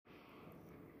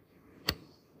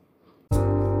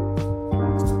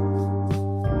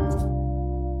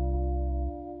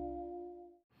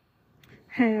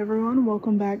Hey everyone,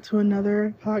 welcome back to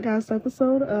another podcast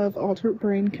episode of Altered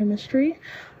Brain Chemistry.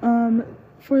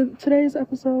 For today's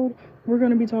episode, we're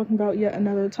going to be talking about yet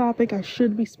another topic I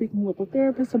should be speaking with a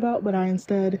therapist about, but I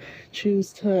instead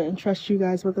choose to entrust you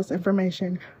guys with this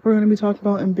information. We're going to be talking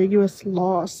about ambiguous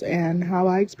loss and how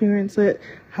I experience it,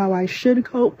 how I should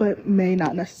cope, but may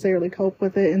not necessarily cope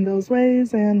with it in those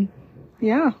ways. And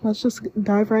yeah, let's just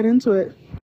dive right into it.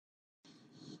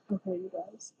 Okay, you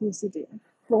guys, here's the deal.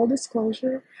 Full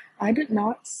disclosure, I did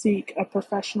not seek a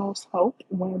professional's help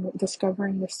when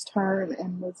discovering this term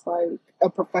and was like a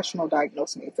professional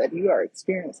diagnosed me and said, "You are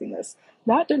experiencing this."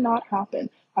 That did not happen.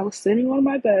 I was sitting on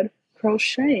my bed,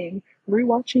 crocheting,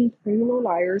 rewatching Pretty Little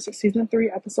Liars, season 3,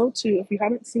 episode 2. If you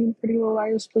haven't seen Pretty Little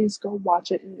Liars, please go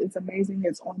watch it. It's amazing.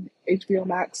 It's on HBO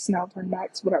Max, now turned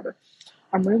Max, whatever.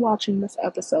 I'm rewatching this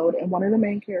episode, and one of the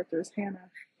main characters, Hannah,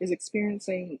 is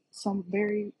experiencing some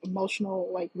very emotional,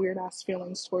 like weird ass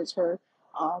feelings towards her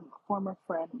former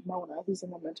friend Mona, who's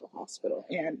in the mental hospital.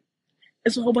 And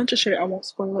it's a whole bunch of shit. I won't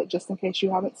spoil it just in case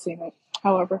you haven't seen it.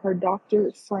 However, her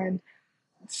doctor friend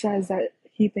says that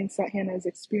he thinks that Hannah is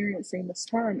experiencing this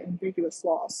term, ambiguous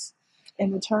loss.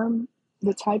 And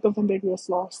the type of ambiguous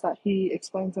loss that he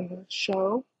explains in the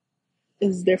show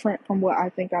is different from what I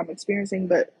think I'm experiencing,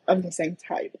 but of the same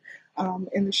type.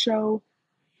 In the show,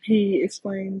 he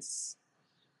explains,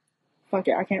 fuck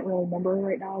it, I can't really remember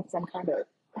right now because I'm kind of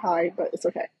high, but it's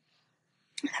okay.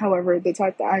 However, the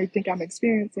type that I think I'm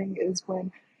experiencing is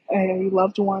when a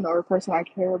loved one or a person I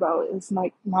care about is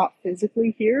like not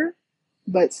physically here,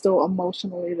 but still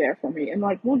emotionally there for me. And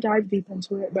like, we'll dive deep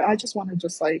into it, but I just want to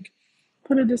just like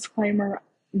put a disclaimer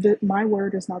that my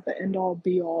word is not the end all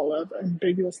be all of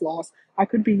ambiguous loss. I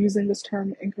could be using this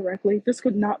term incorrectly. This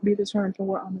could not be the term for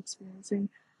what I'm experiencing.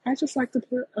 I just like to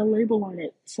put a label on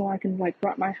it so I can like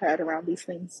wrap my head around these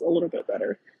things a little bit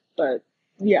better. But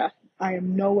yeah, I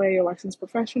am no way a licensed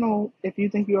professional. If you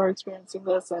think you are experiencing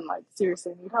this and like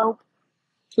seriously need help,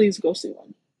 please go see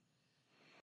one.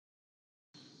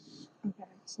 Okay,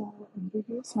 so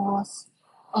ambiguous loss.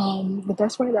 The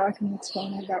best way that I can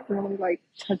explain it that really like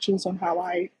touches on how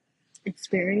I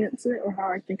experience it or how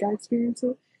I think I experience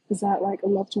it is that like a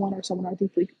loved one or someone I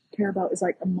deeply care about is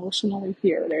like emotionally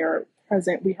here. They are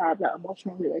present. We have that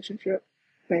emotional relationship.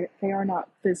 They are not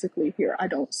physically here. I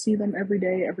don't see them every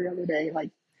day, every other day.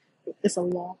 Like it's a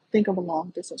long think of a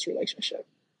long distance relationship.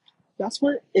 That's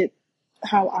what it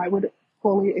how I would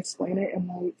fully explain it, and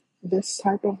like this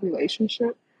type of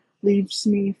relationship leaves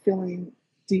me feeling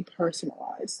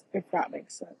depersonalized, if that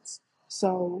makes sense.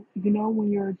 So, you know,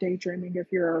 when you're daydreaming,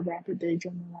 if you're a rapid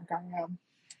daydreamer like I am,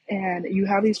 and you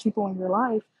have these people in your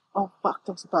life, oh fuck,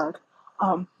 that was a bug.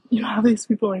 You have these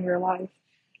people in your life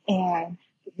and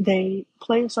they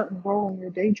play a certain role in your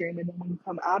daydream, and then when you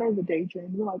come out of the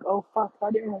daydream, you're like, oh fuck,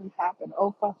 that didn't really happen.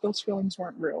 Oh fuck, those feelings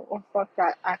weren't real. Or fuck,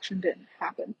 that action didn't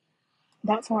happen.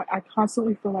 That's why I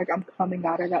constantly feel like I'm coming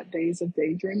out of that days of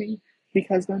daydreaming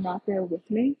because they're not there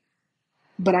with me,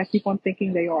 but I keep on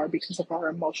thinking they are because of our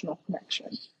emotional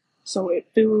connection. So it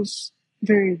feels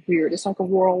very weird. It's like a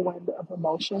whirlwind of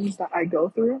emotions that I go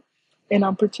through. And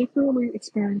I'm particularly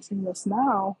experiencing this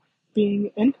now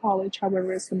being in college.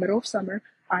 However, it's the middle of summer.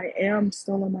 I am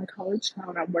still in my college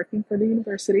town. I'm working for the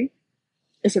university.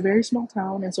 It's a very small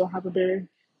town, and so I have a very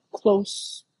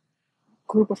close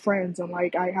group of friends, and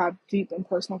like I have deep and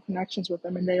personal connections with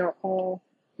them, and they are all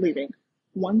leaving.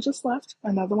 One just left,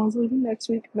 another one's leaving next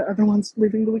week, the other one's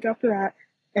leaving the week after that,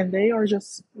 and they are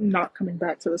just not coming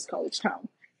back to this college town.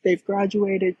 They've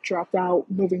graduated, dropped out,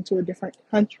 moving to a different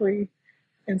country,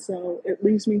 and so it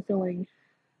leaves me feeling,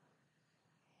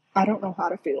 I don't know how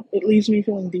to feel. It leaves me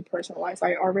feeling depersonalized.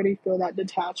 I already feel that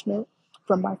detachment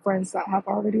from my friends that have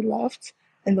already left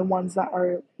and the ones that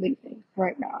are leaving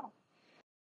right now.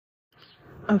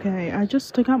 Okay, I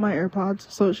just took out my AirPods,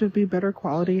 so it should be better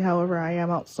quality. However, I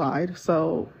am outside,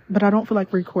 but I don't feel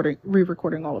like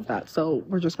re-recording all of that. So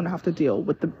we're just gonna have to deal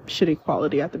with the shitty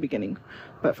quality at the beginning.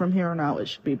 But from here on out, it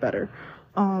should be better.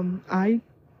 While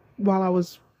I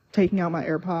was taking out my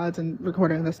AirPods and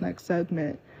recording this next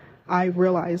segment, I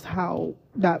realized how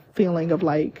that feeling of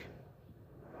like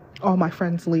all my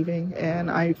friends leaving and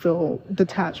I feel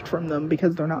detached from them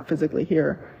because they're not physically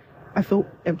here. I feel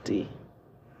empty.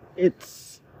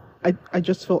 I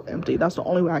just feel empty. That's the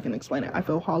only way I can explain it. I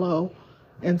feel hollow,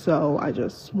 and so I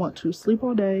just want to sleep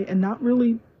all day and not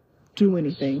really do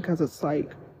anything because it's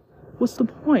like, what's the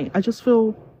point? I just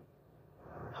feel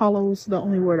hollow is the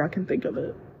only word I can think of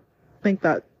it. Think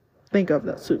of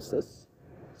that suits this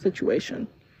situation.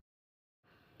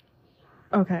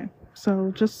 Okay,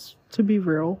 so just to be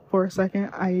real for a second,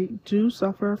 I do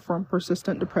suffer from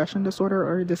persistent depression disorder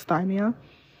or dysthymia.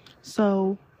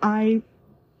 So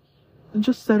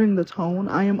just setting the tone,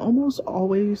 I am almost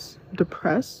always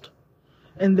depressed,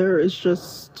 and there is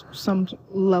just some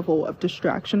level of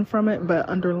distraction from it, but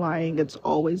underlying, it's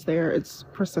always there. It's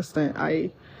persistent.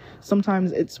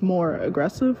 Sometimes it's more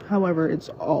aggressive, however, it's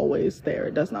always there.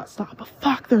 It does not stop. But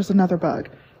fuck, there's another bug.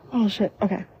 Oh shit.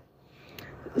 Okay.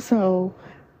 So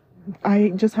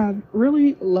I just have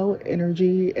really low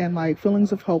energy and like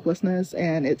feelings of hopelessness,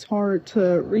 and it's hard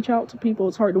to reach out to people.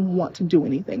 It's hard to want to do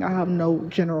anything. I have no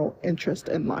general interest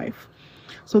in life.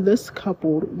 So this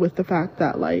coupled with the fact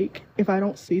that like if I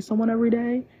don't see someone every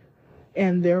day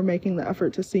and they're making the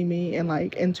effort to see me, and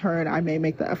like in turn I may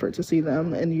make the effort to see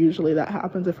them, and usually that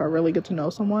happens if I really get to know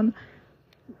someone,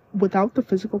 without the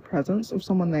physical presence of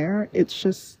someone there, it's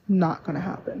just not gonna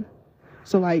happen.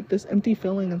 So like this empty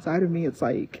feeling inside of me, it's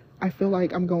like I feel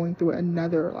like I'm going through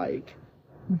another like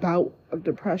bout of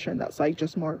depression that's like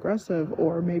just more aggressive,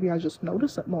 or maybe I just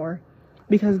notice it more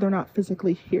because they're not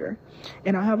physically here.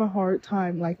 And I have a hard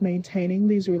time like maintaining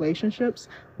these relationships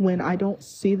when I don't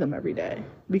see them every day,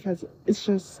 because it's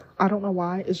just, I don't know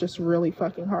why, it's just really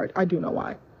fucking hard. I do know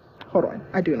why. Hold on,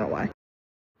 I do know why.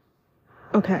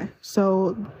 Okay,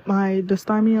 so my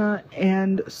dysthymia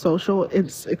and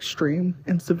it's extreme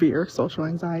and severe social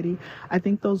anxiety, I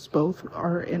think those both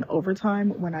are in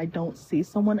overtime when I don't see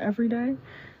someone every day.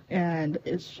 And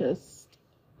it's just,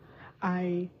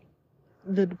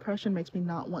 the depression makes me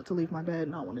not want to leave my bed,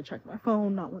 not want to check my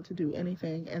phone, not want to do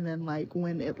anything. And then like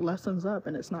when it lessens up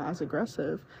and it's not as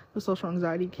aggressive, the social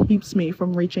anxiety keeps me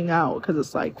from reaching out, because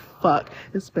it's like, fuck,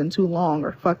 it's been too long,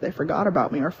 or fuck, they forgot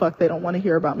about me, or fuck, they don't want to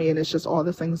hear about me. And it's just all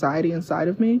this anxiety inside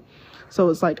of me. So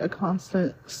it's like a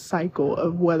constant cycle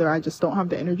of whether I just don't have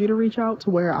the energy to reach out,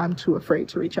 to where I'm too afraid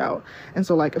to reach out. And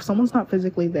so like if someone's not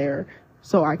physically there,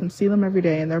 so I can see them every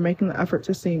day and they're making the effort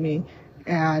to see me,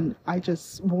 and I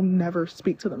just will never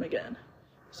speak to them again.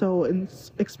 So in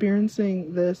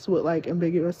experiencing this with like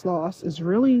ambiguous loss is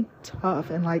really tough.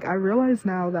 And like I realize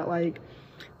now that like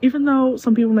even though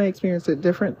some people may experience it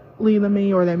differently than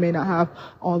me, or they may not have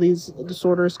all these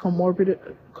disorders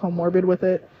comorbid with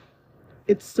it,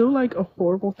 it's still like a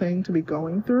horrible thing to be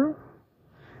going through.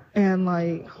 And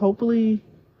like hopefully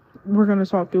we're going to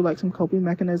talk through like some coping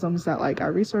mechanisms that like I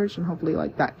researched, and hopefully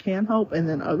like that can help. And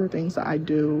then other things that I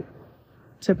do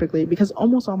typically, because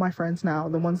almost all my friends now,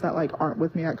 the ones that like aren't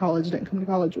with me at college, didn't come to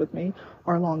college with me,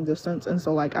 are long distance. And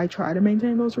so like I try to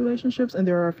maintain those relationships, and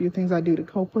there are a few things I do to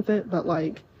cope with it, but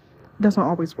like it doesn't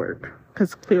always work,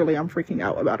 because clearly I'm freaking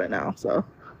out about it now. So,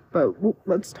 but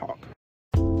let's talk.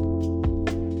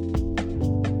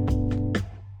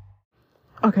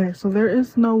 Okay, so there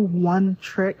is no one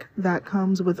trick that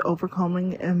comes with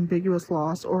overcoming ambiguous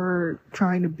loss, or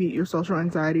trying to beat your social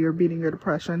anxiety, or beating your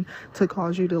depression to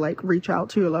cause you to like reach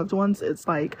out to your loved ones. It's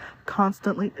like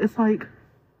constantly, it's like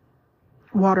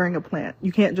watering a plant.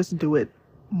 You can't just do it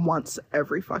once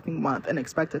every fucking month and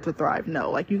expect it to thrive. No,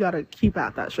 like you gotta keep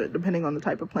at that shit depending on the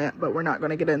type of plant, but we're not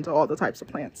gonna get into all the types of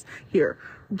plants here.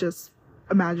 Just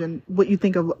imagine what you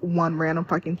think of one random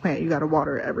fucking plant. You gotta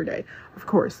water it every day. Of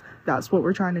course, that's what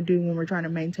we're trying to do when we're trying to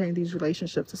maintain these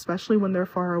relationships, especially when they're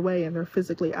far away and they're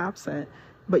physically absent,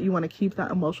 but you want to keep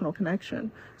that emotional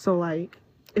connection. So like,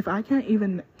 if I can't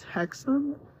even text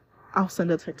them, I'll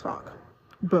send a TikTok.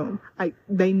 Boom.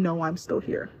 They know I'm still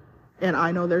here, and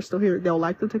I know they're still here. They'll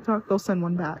like the TikTok, they'll send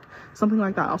one back. Something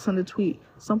like that. I'll send a tweet.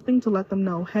 Something to let them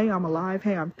know, hey, I'm alive.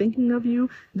 Hey, I'm thinking of you.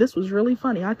 This was really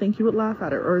funny. I think you would laugh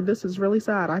at it. Or this is really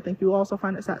sad. I think you also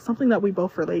find it sad. Something that we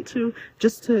both relate to,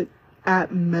 just to,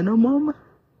 at minimum,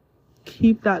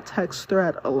 keep that text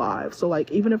thread alive. So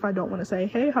like, even if I don't want to say,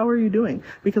 hey, how are you doing?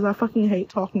 Because I fucking hate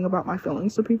talking about my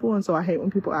feelings to people. And so I hate when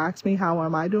people ask me, how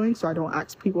am I doing? So I don't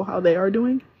ask people how they are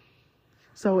doing.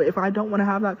 So if I don't want to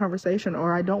have that conversation,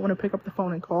 or I don't want to pick up the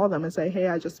phone and call them and say, hey,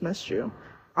 I just missed you,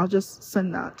 I'll just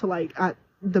send that to like, at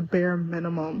the bare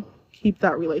minimum, keep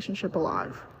that relationship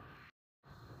alive.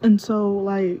 And so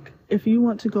like, if you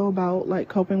want to go about like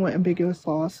coping with ambiguous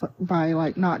loss by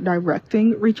like not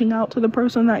directing reaching out to the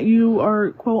person that you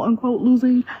are quote unquote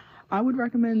losing, I would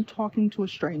recommend talking to a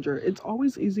stranger. It's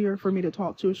always easier for me to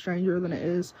talk to a stranger than it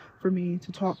is for me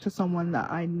to talk to someone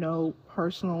that I know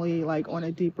personally, like on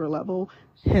a deeper level,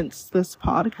 hence this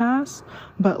podcast.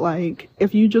 But like,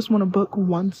 if you just want to book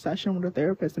one session with a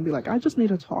therapist and be like, I just need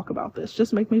to talk about this,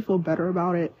 just make me feel better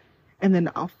about it, and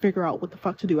then I'll figure out what the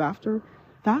fuck to do after,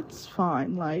 that's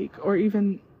fine. Like, or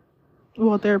even,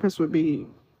 well, a therapist would be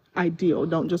ideal.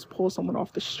 Don't just pull someone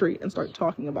off the street and start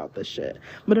talking about this shit.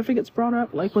 But if it gets brought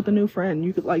up like with a new friend,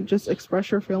 you could like just express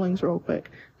your feelings real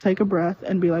quick, take a breath,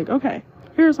 and be like, okay,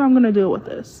 here's how I'm gonna deal with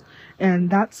this. And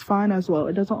that's fine as well.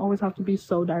 It doesn't always have to be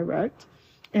so direct.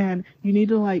 And you need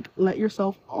to like let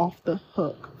yourself off the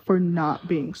hook for not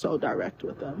being so direct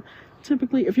with them.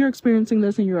 Typically, if you're experiencing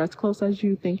this and you're as close as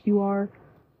you think you are,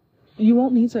 you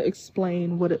won't need to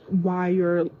explain why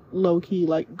you're low-key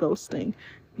like ghosting.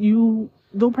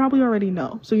 They'll probably already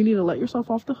know. So you need to let yourself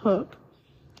off the hook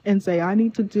and say, I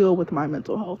need to deal with my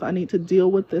mental health. I need to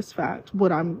deal with this fact,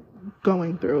 what I'm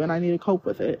going through, and I need to cope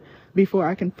with it before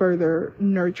I can further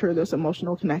nurture this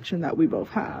emotional connection that we both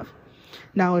have.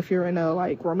 Now, if you're in a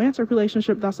like romantic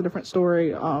relationship, that's a different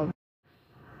story.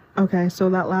 Okay, so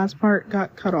that last part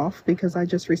got cut off because I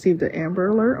just received an Amber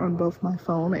Alert on both my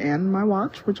phone and my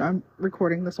watch, which I'm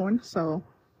recording this on. So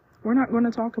we're not going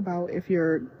to talk about if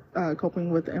you're coping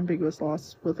with ambiguous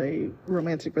loss with a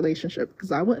romantic relationship,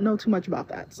 because I wouldn't know too much about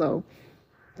that. So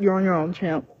you're on your own,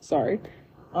 champ. Sorry.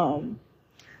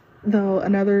 Though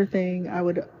another thing I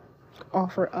would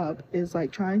offer up is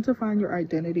like trying to find your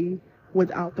identity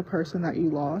without the person that you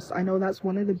lost. I know that's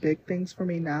one of the big things for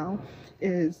me now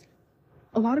is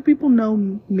a lot of people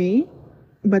know me,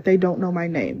 but they don't know my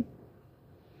name.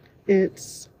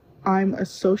 I'm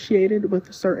associated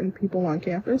with certain people on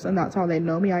campus, and that's how they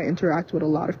know me. I interact with a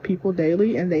lot of people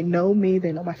daily, and they know me,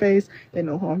 they know my face, they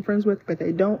know who I'm friends with, but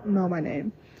they don't know my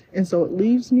name. And so it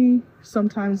leaves me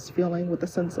sometimes feeling with a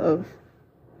sense of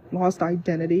lost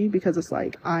identity, because it's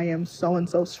like, I am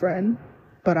so-and-so's friend,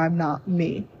 but I'm not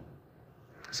me.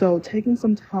 So taking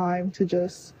some time to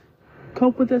just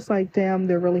cope with this, like, damn,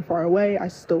 they're really far away. I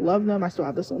still love them. I still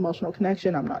have this emotional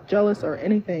connection. I'm not jealous or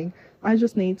anything. I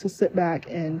just need to sit back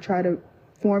and try to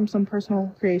form some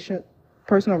personal relationships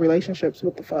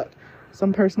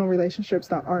some personal relationships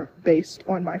that aren't based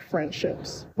on my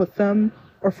friendships with them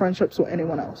or friendships with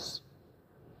anyone else.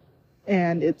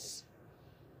 And it's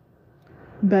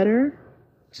better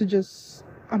to just,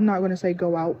 I'm not going to say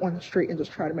go out on the street and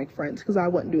just try to make friends, because I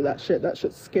wouldn't do that shit. That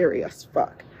shit's scary as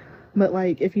fuck. But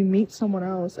like, if you meet someone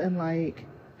else, and like,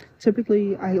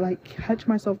 typically I like catch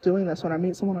myself doing this when I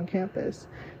meet someone on campus.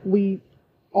 We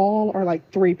all are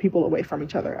like 3 people away from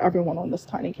each other, everyone on this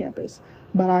tiny campus.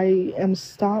 But I'm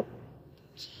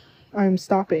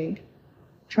stopping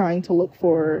trying to look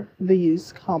for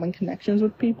these common connections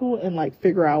with people and like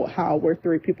figure out how we're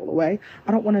 3 people away.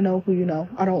 I don't want to know who you know.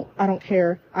 I don't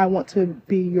care. I want to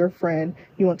be your friend.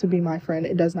 You want to be my friend.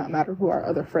 It does not matter who our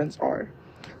other friends are.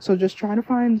 So just try to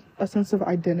find a sense of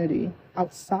identity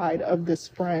outside of this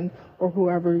friend or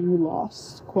whoever you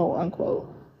lost, quote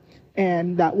unquote.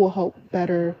 And that will help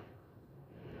better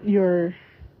that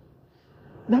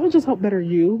would just help better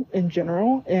you in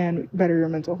general and better your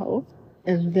mental health.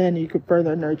 And then you could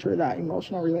further nurture that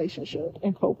emotional relationship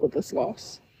and cope with this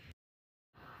loss.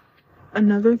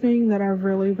 Another thing that I've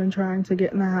really been trying to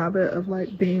get in the habit of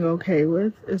like being okay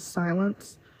with is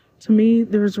silence. To me,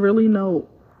 there's really no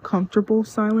comfortable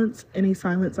silence. Any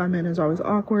silence I'm in is always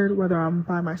awkward, whether I'm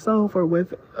by myself or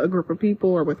with a group of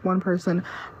people or with one person.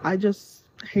 I just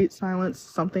hate silence.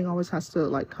 Something always has to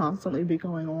like constantly be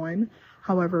going on.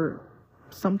 However,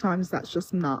 sometimes that's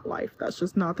just not life. That's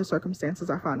just not the circumstances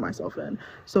I find myself in.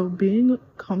 So being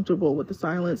comfortable with the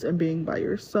silence and being by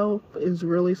yourself is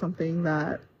really something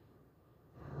that,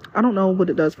 I don't know what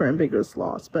it does for ambiguous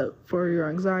loss, but for your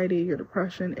anxiety, your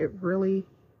depression, it really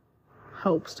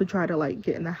helps to try to like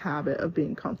get in the habit of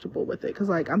being comfortable with it, because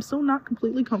like I'm still not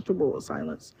completely comfortable with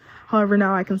silence. However,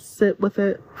 now I can sit with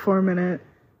it for a minute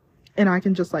and I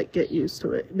can just like get used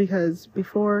to it, because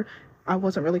before I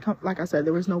wasn't really like I said,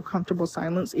 there was no comfortable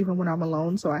silence even when I'm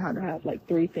alone. So I had to have like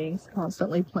 3 things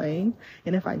constantly playing,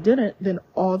 and if I didn't, then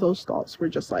all those thoughts were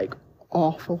just like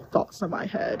awful thoughts in my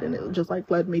head, and it just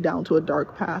like led me down to a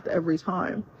dark path every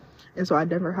time. And so I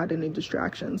never had any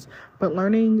distractions. But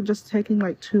learning, just taking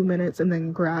like 2 minutes and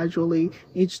then gradually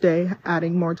each day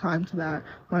adding more time to that,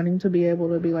 learning to be able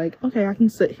to be like, okay, I can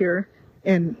sit here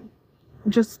and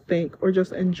just think or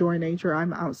just enjoy nature.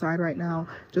 I'm outside right now,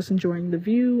 just enjoying the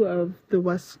view of the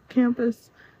West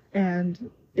Campus, and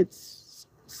it's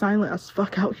silent as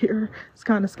fuck out here. It's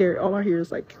kind of scary. All I hear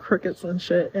is like crickets and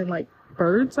shit and like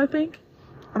birds, I think.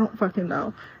 I don't fucking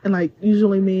know. And like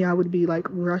usually me, I would be like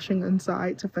rushing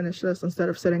inside to finish this instead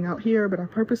of sitting out here, but I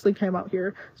purposely came out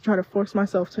here to try to force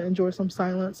myself to enjoy some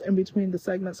silence in between the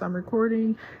segments I'm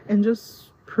recording, and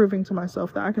just proving to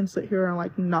myself that I can sit here and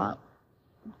like not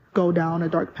go down a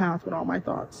dark path with all my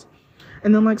thoughts.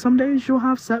 And then like some days you'll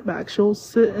have setbacks. You'll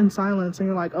sit in silence and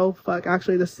you're like, oh fuck,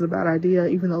 actually this is a bad idea,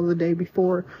 even though the day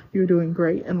before you're doing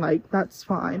great. And like, that's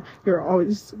fine. You're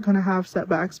always gonna have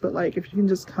setbacks, but like if you can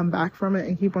just come back from it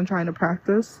and keep on trying to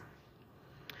practice.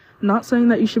 Not saying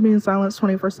that you should be in silence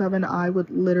 24/7. I would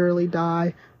literally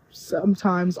die.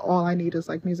 Sometimes all I need is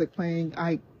like music playing.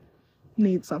 I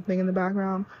need something in the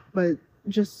background, but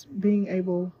just being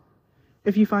able,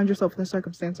 if you find yourself in the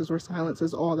circumstances where silence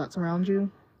is all that's around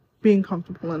you, being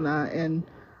comfortable in that and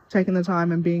taking the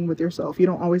time and being with yourself. You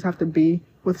don't always have to be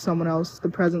with someone else. The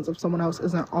presence of someone else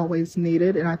isn't always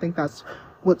needed. And I think that's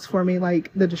what's for me,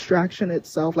 like the distraction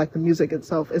itself, like the music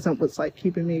itself isn't what's like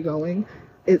keeping me going.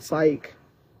 It's like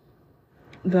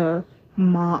the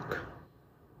mock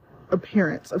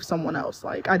appearance of someone else.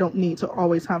 Like, I don't need to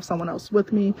always have someone else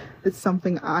with me. It's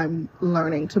something I'm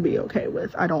learning to be okay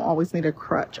with. I don't always need a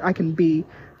crutch. I can be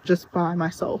just by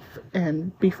myself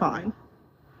and be fine.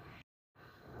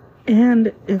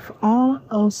 And if all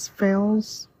else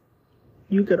fails,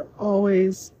 you could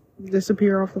always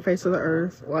disappear off the face of the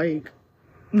earth. Like,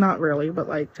 not really, but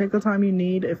like, take the time you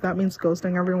need. If that means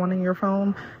ghosting everyone in your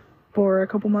phone for a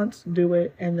couple months, do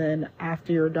it. And then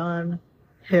after you're done,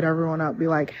 hit everyone up, be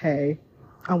like, hey,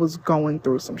 I was going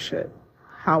through some shit.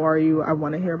 How are you? I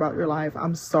want to hear about your life.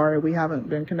 I'm sorry we haven't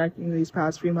been connecting these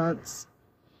past few months.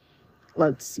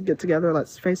 Let's get together.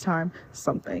 Let's FaceTime,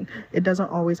 something. It doesn't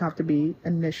always have to be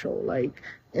initial. Like,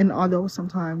 and although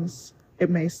sometimes it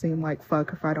may seem like,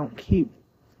 fuck, if I don't keep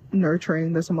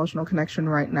nurturing this emotional connection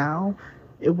right now,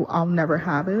 I'll never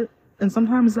have it. And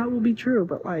sometimes that will be true,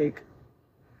 but like,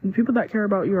 the people that care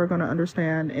about you are going to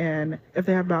understand. And if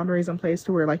they have boundaries in place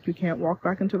to where like you can't walk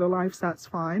back into their lives, that's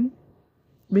fine.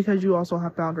 Because you also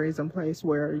have boundaries in place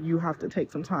where you have to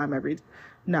take some time every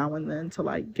now and then to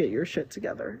like get your shit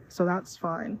together. So that's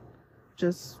fine.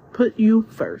 Just put you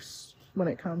first when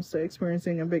it comes to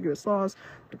experiencing ambiguous loss,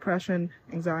 depression,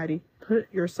 anxiety.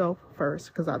 Put yourself first.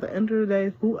 Because at the end of the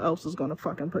day, who else is going to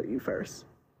fucking put you first?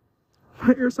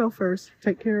 Put yourself first.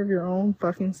 Take care of your own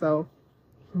fucking self.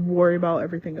 Worry about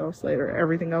everything else later.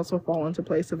 Everything else will fall into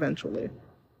place eventually.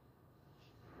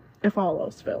 If all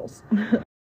else fails.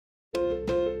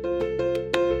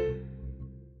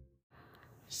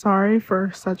 Sorry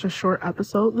for such a short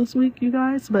episode this week, you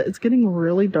guys, but it's getting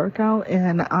really dark out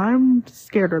and I'm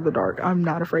scared of the dark. I'm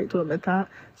not afraid to admit that.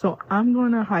 So I'm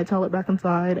going to hightail it back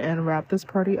inside and wrap this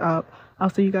party up. I'll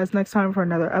see you guys next time for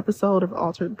another episode of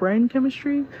Altered Brain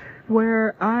Chemistry,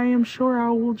 where I am sure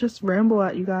I will just ramble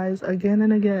at you guys again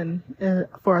and again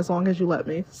for as long as you let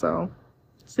me. So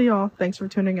see y'all. Thanks for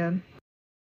tuning in.